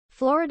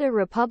Florida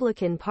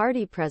Republican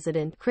Party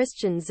President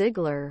Christian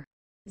Ziegler.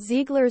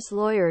 Ziegler's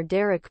lawyer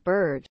Derek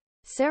Byrd.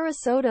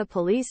 Sarasota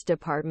Police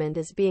Department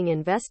is being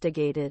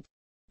investigated.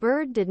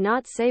 Byrd did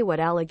not say what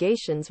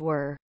allegations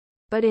were,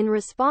 but in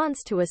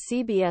response to a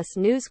CBS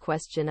News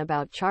question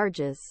about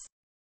charges,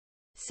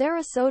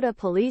 Sarasota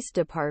Police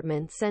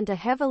Department sent a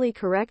heavily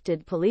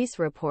corrected police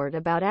report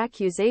about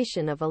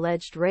accusation of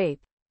alleged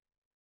rape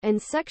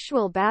and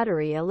sexual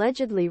battery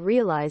allegedly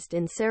realized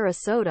in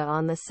Sarasota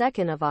on the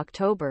 2nd of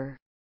October.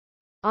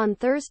 On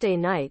Thursday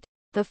night,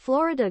 the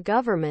Florida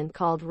government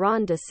called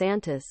Ron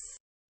Desantis'in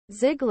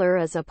Ziegler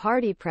as a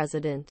party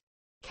president,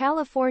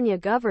 California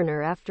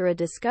governor after a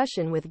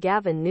discussion with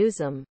Gavin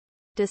Newsom'u.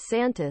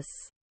 DeSantis,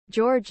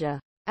 Georgia.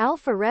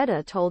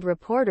 Alpharetta told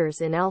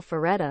reporters in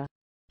Alpharetta,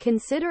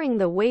 "Considering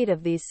the weight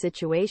of these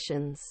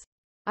situations,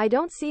 I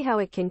don't see how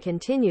it can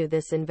continue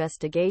this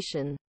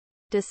investigation."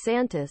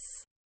 DeSantis.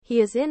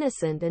 "He is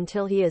innocent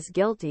until he is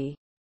guilty.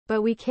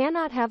 But we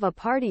cannot have a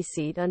party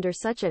seat under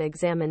such an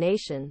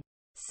examination,"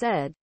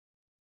 said.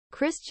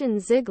 Christian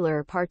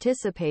Ziegler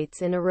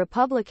participates in a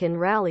Republican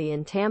rally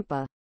in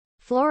Tampa,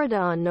 Florida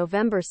on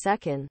November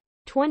 2,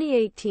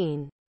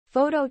 2018.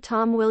 Photo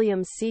Tom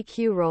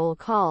WilliamsCQ Roll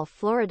Call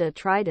Florida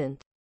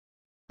Trident,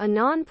 a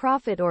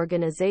non-profit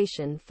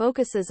organization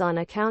focuses on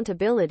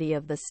accountability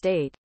of the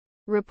state,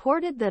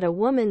 reported that a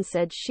woman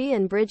said she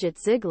and Bridget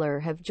Ziegler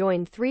have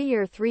joined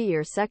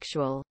three-year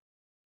sexual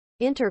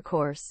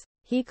intercourse.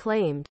 He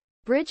claimed.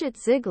 Bridget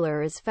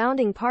Ziegler is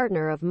founding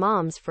partner of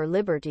Moms for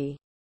Liberty,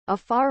 a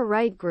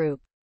far-right group,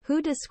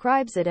 who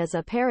describes it as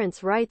a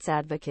parents' rights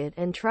advocate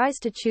and tries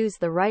to choose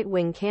the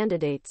right-wing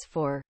candidates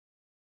for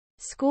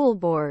school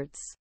boards.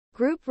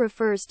 Group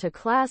refers to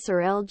class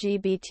or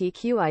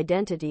LGBTQ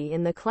identity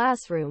in the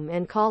classroom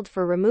and called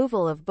for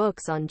removal of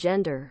books on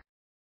gender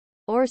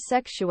or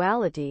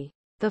sexuality.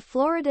 The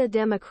Florida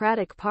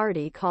Democratic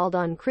Party called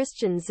on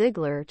Christian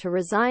Ziegler to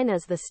resign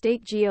as the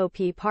state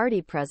GOP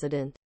party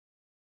president.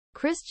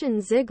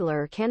 Christian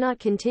Ziegler cannot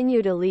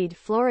continue to lead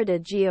Florida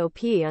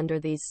GOP under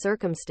these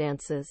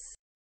circumstances.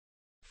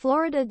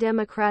 Florida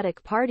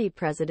Democratic Party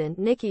President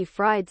Nikki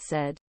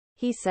said.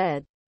 He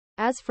said.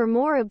 As for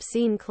more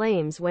obscene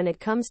claims when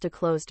it comes to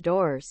closed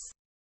doors,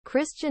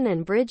 Christian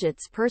and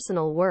Bridget's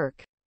personal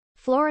work.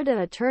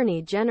 Florida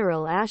Attorney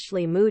General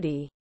Ashley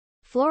Moody.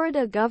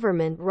 Florida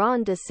Government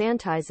Ron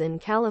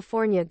Desantis'in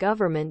California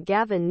Government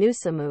Gavin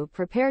Newsom'u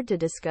prepared to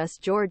discuss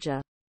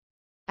Georgia.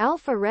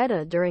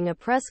 Alpharetta during a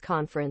press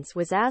conference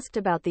was asked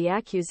about the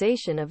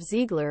accusation of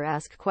Ziegler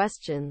asked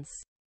questions.